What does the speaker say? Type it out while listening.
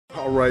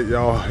All right,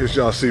 y'all. It's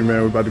y'all see,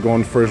 man. We're about to go on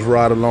the first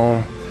ride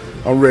along.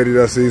 I'm ready,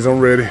 that's easy. I'm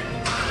ready.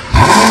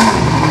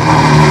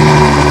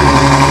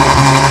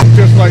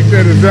 Just like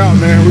that is out,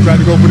 man. We're about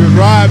to go for this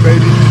ride,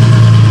 baby.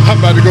 I'm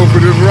about to go for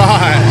this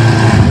ride.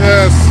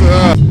 Yes,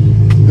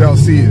 y'all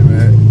see it,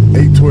 man.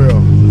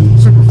 812,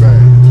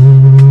 Superfast.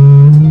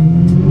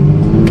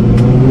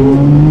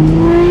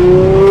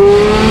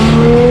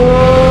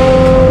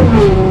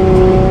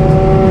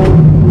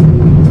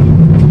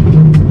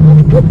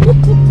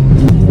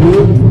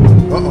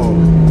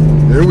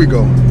 Here we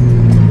go.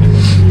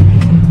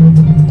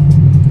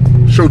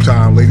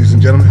 Showtime, ladies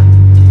and gentlemen.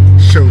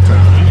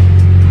 Showtime.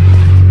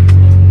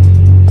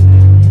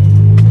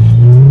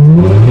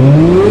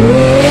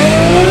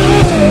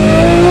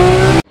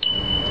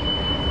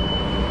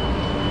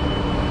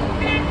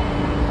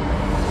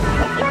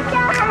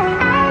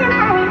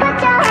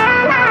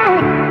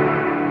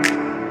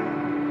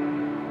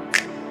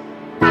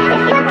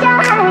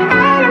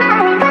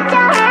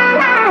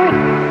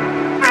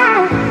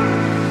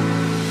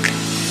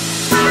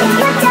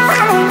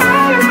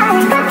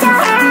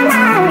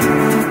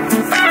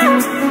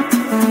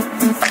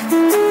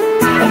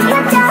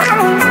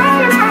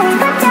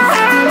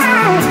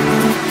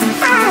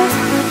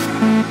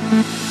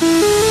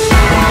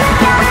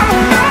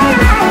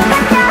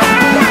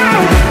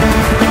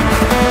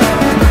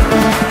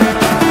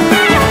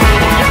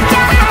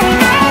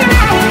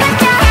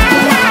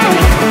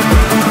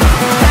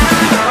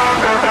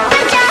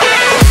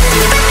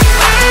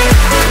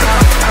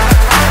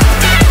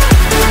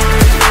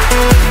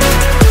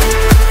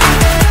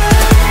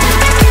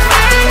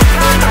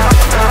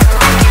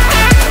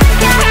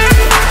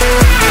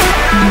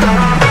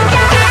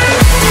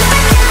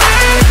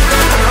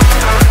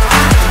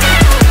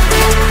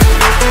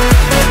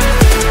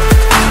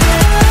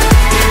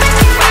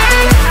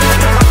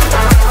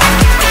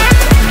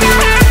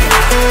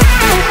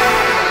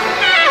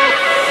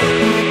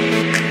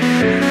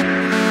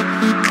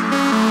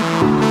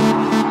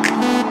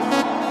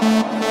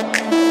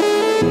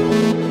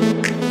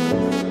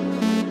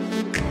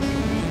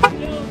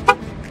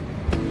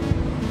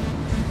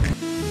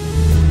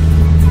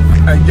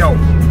 Hey, yo,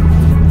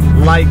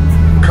 like,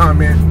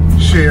 comment,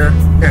 share,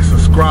 and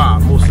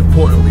subscribe. Most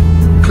importantly,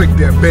 click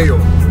that bell,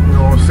 you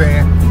know what I'm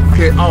saying?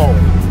 Hit all,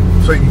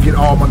 so you can get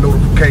all my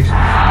notifications.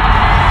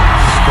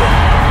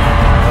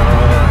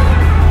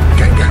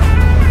 Gang, gang.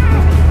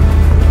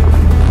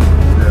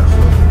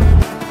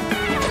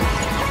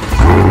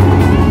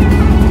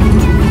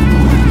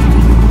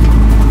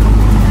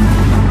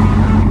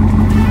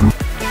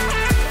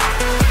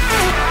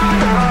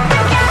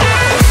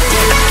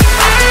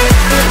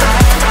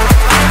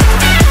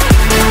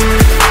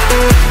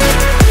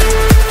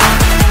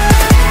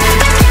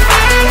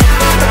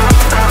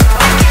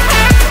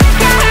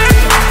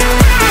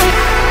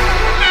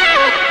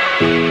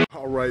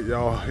 Alright,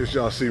 y'all, it's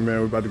y'all see, man.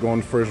 We're about to go on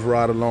the first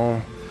ride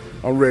along.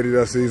 I'm ready,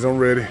 that's easy. I'm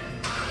ready.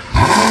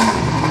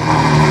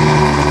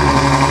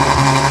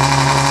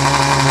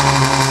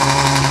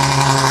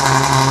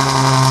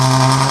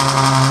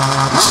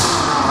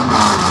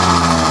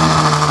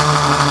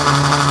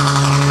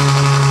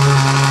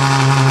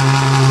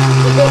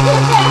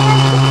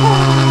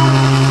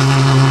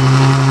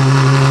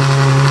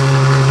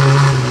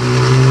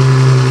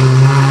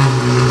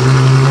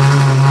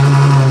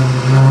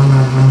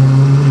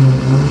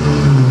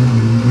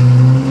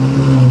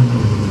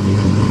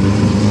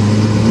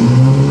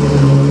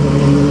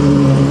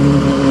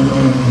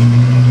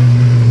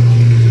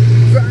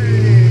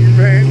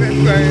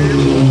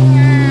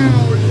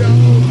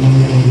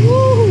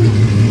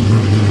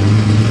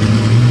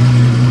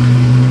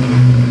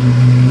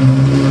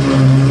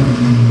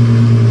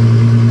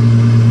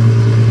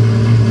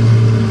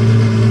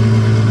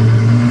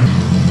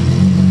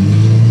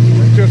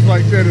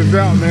 Like that is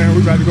out, man.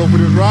 We about to go for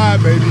this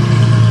ride, baby.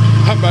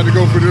 I'm about to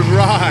go for this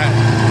ride.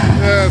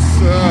 Yes,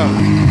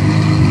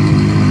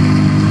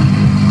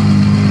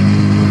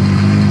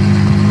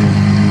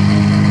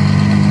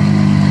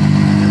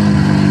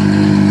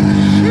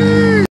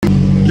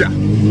 yeah.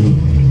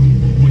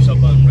 Push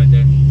up button right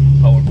there.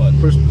 Power button.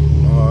 Push.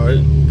 All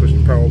right. Push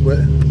the power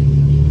button.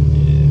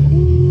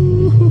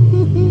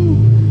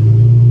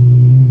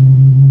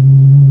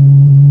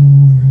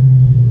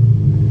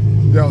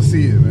 Yeah. Y'all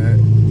see it, man.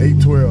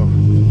 812,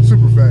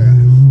 Superfast.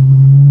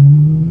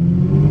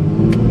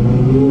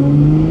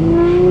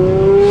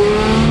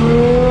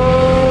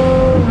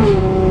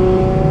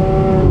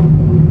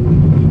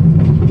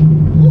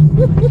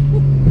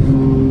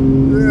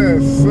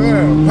 Yes,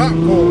 sir.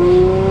 Popcorn.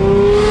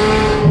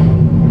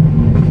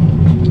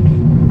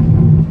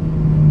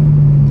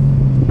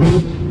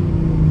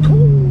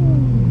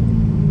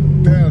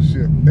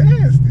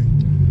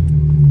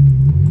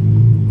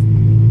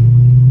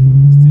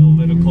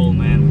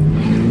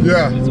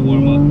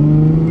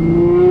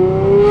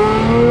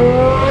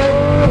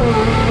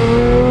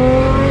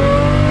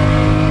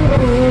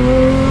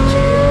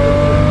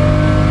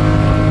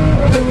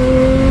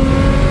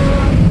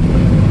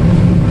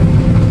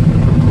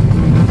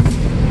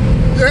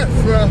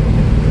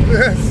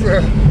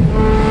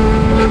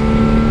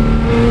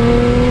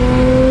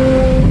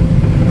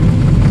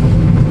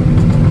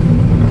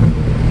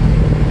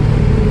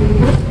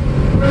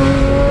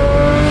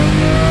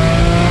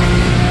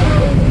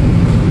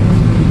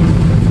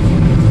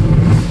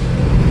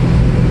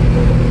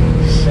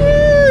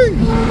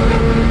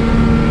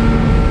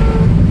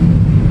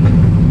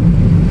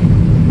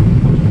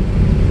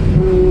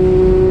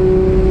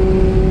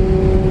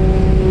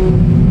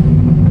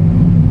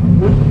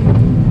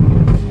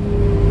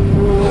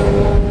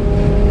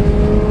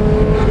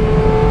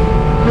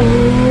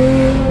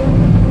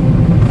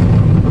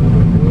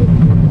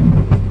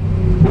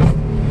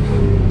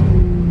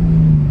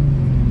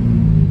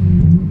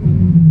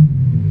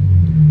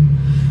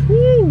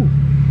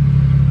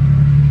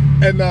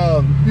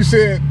 You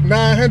said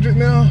 900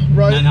 now,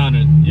 right?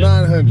 900.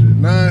 Yep.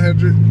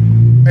 900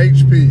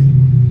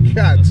 HP.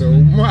 God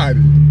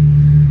almighty.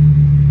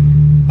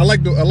 I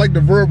like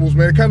the verbals,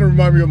 man. It kind of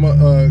remind me of my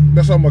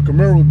that's how my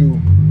Camaro do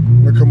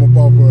when I come up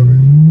off of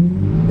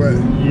it. But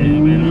yeah,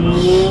 man, I know.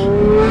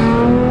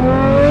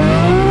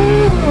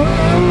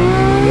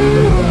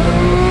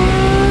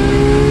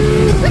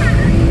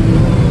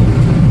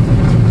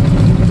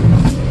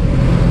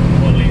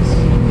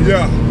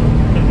 Yeah.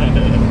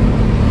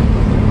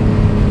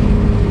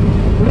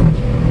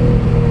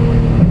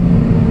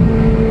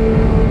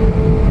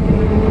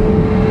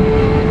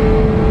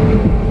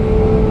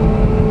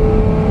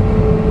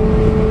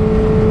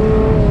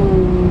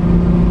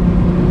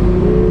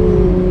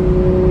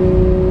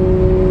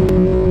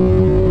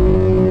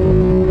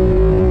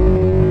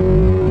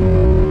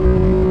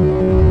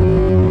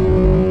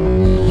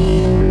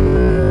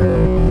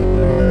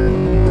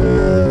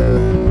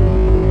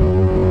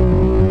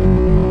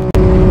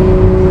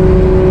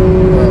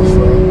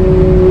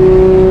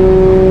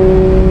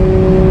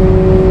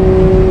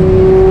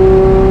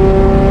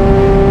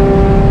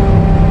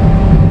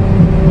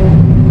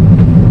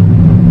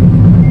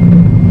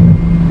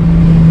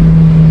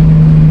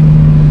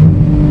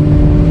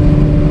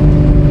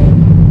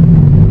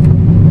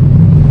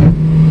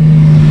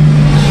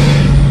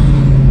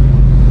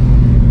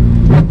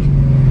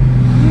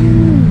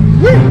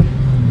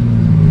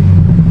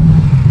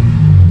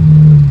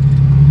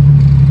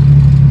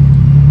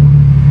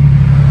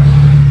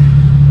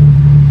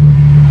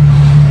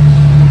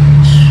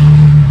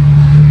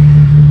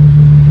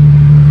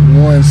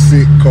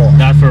 Sick car.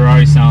 That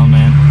Ferrari sound,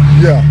 man.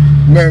 Yeah,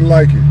 nothing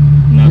like it.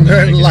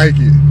 Nothing like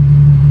it.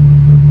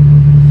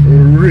 For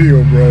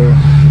real, bro.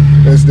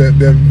 That's that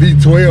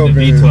V12.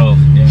 The V12,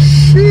 yeah.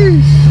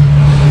 Sheesh.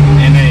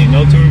 And hey,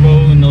 no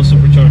turbo and no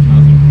supercharged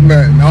nothing.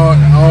 Nothing.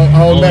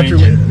 All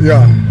naturally, engine.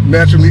 yeah,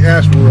 naturally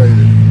aspirated.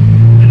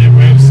 And it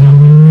revs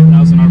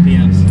 10,000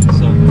 RPMs.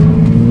 So.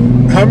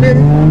 How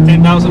many?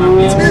 10,000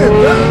 RPMs.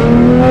 10,000.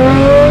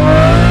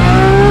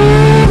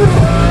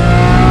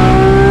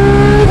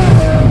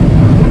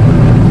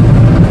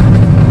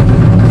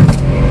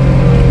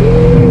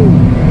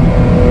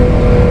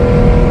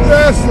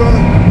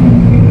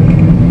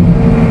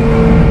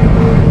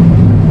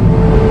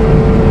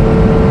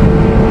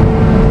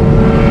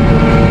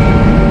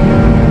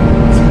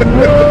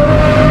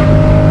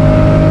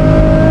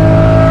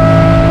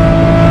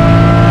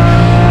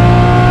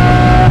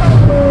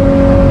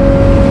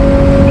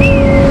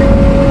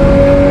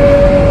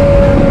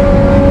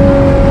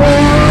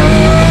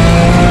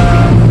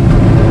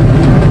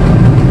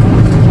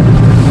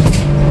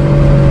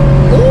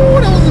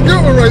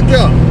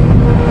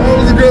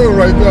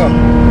 Right there.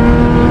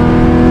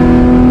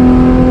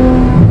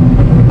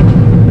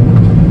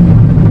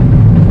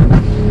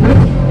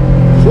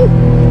 Whew.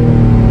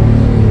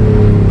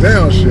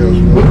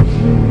 Downshifts, bro.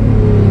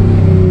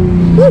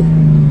 Woo.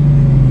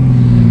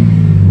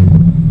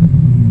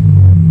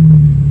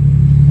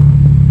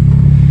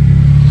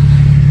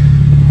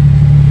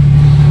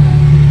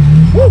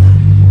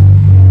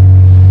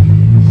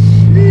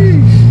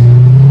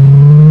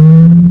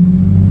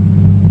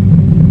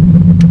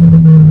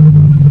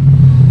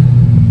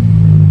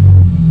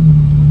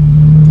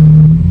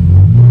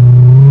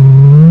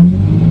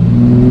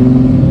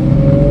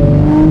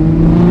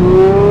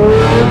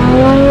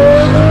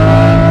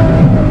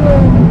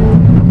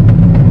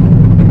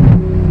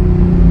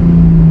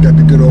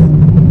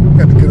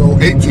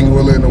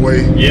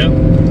 Yeah.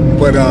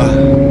 But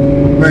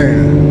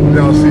man,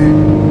 y'all see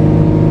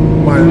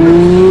my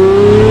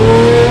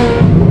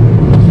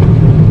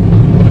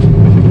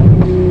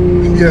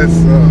yes,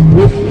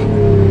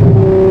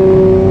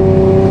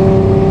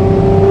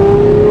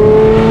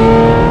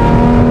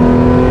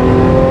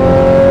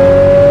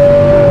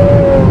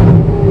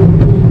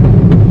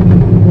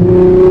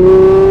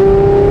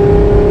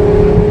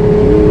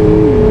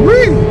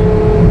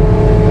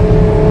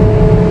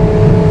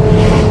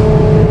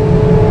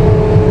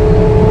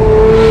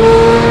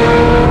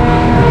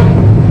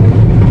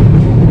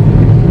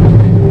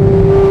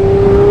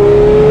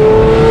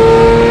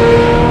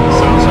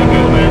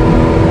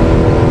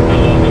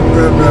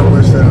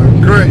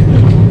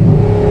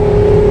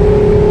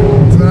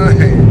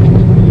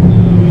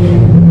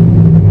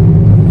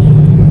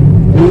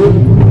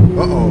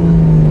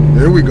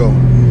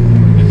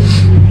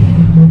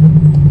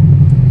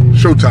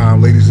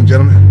 showtime, ladies and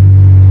gentlemen.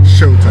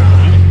 Showtime.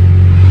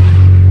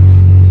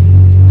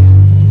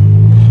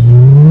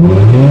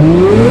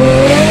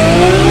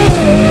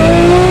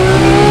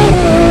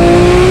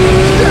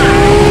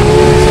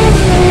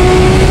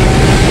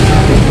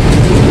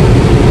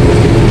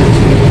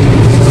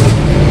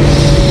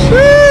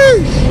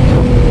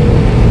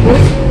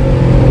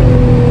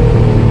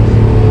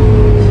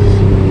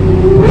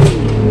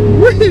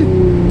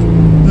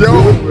 Yo,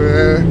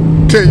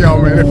 man. Tell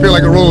y'all, man, it feel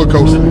like a roller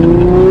coaster.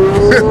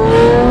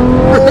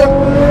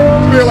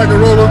 Feel like a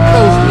roller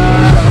coaster.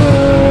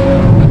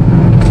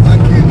 I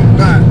kid you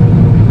not.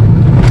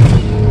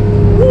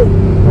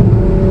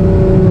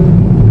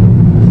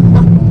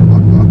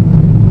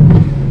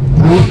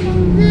 Woo.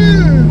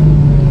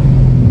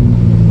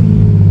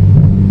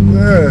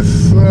 Yes,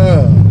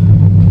 sir.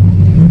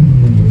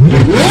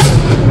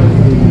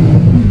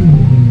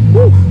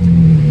 Woo.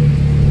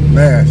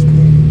 Nasty.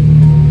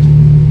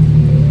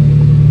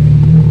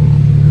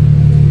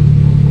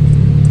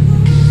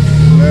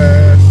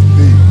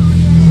 Nasty.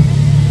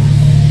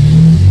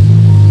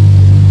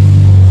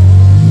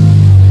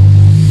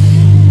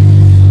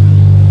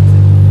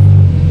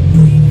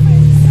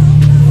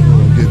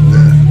 Get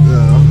that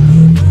down.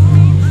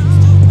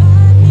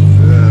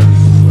 Yes,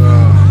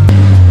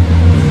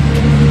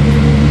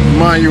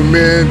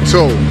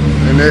 monumental.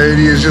 And there it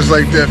is, just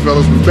like that,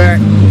 fellas. We're back,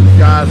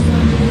 guys,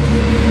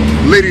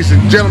 ladies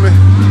and gentlemen.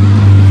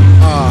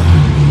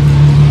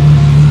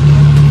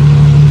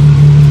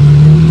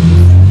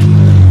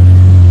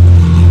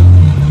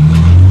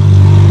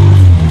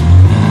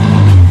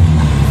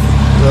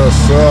 Yes,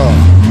 sir.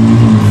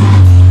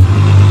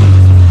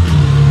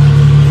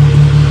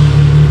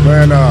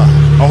 Man, I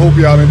hope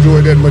y'all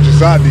enjoyed that much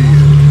as I did.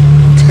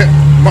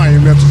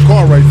 Monumental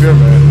car right there,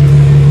 man.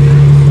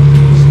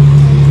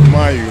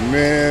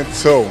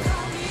 Monumental.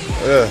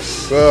 Yes,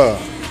 sir.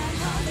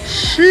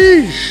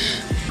 Sheesh.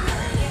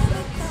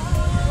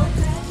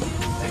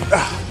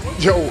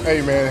 Yo,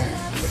 hey, man.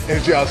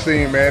 As y'all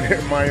seen, man,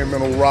 that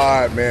monumental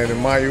ride, man. The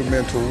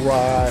monumental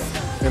ride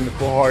in the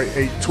Ferrari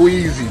 8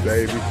 Tweezy,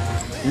 baby.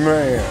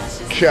 Man,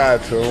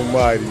 God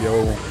almighty,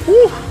 yo.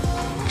 Woo.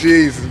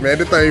 Jesus, man.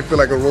 This thing feel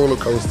like a roller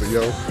coaster,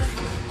 yo.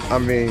 I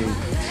mean,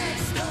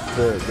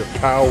 the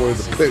power,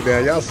 the put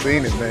down. Y'all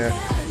seen it, man.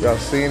 Y'all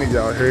seen it.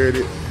 Y'all heard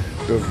it.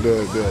 The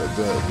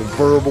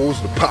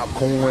verbals, the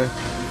popcorn.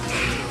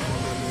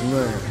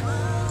 Man,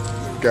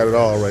 got it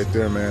all right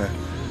there, man.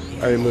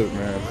 Hey, look,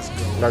 man.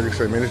 Like I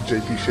said, man, it's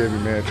JP Chevy,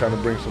 man, trying to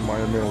bring some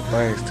monumental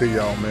things to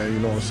y'all, man. You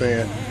know what I'm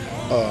saying?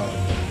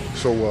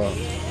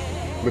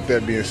 With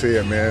that being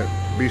said, man,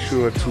 be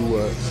sure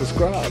to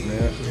subscribe,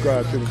 man.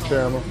 Subscribe to the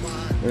channel.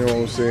 You know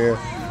what I'm saying?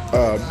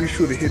 Be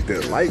sure to hit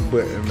that like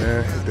button,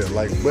 man. Hit that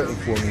like button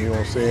for me, you know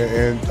what I'm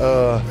saying?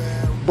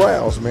 And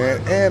browse,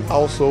 man. And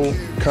also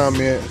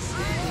comment.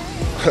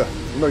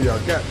 You know y'all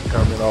got to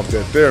comment off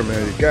that there,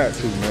 man. You got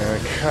to, man.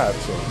 God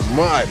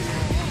almighty.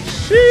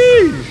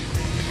 Sheesh.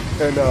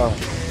 And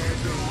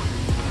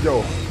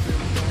yo,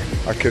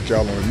 I'll catch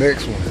y'all on the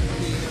next one.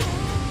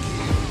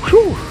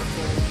 Whew.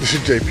 This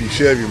is JP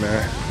Chevy,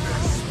 man.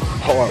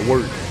 Hard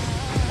work.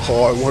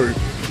 Hard work.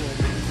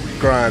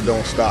 Grind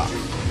don't stop.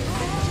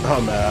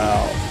 I'm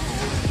out.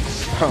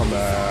 I'm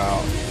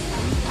out.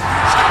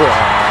 Squad.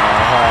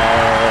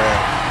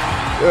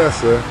 Yes,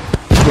 sir.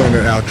 Playing the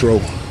outro.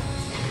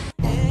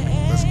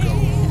 Let's go.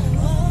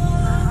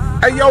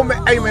 Hey, yo, man.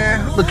 Hey, man.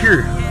 Look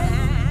here.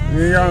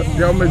 Yeah,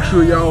 y'all make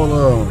sure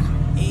y'all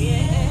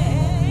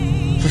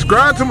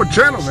subscribe to my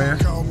channel, man.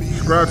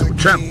 Subscribe to my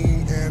channel. You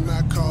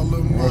know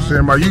what I'm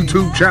saying? My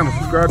YouTube channel.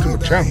 Subscribe to my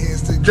channel.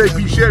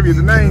 JP Chevy is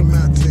the name.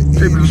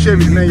 JP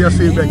Chevy is the name. Y'all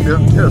see it back there?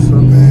 Yes, sir.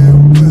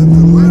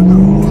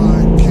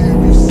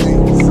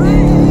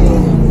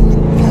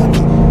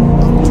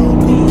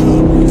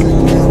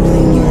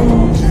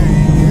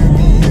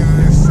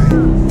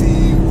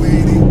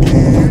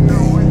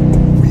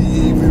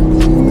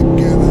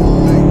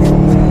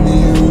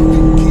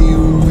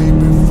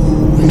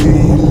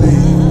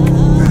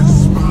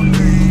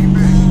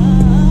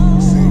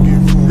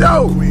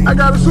 I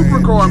got a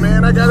supercar,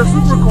 man. I got a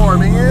supercar,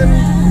 man.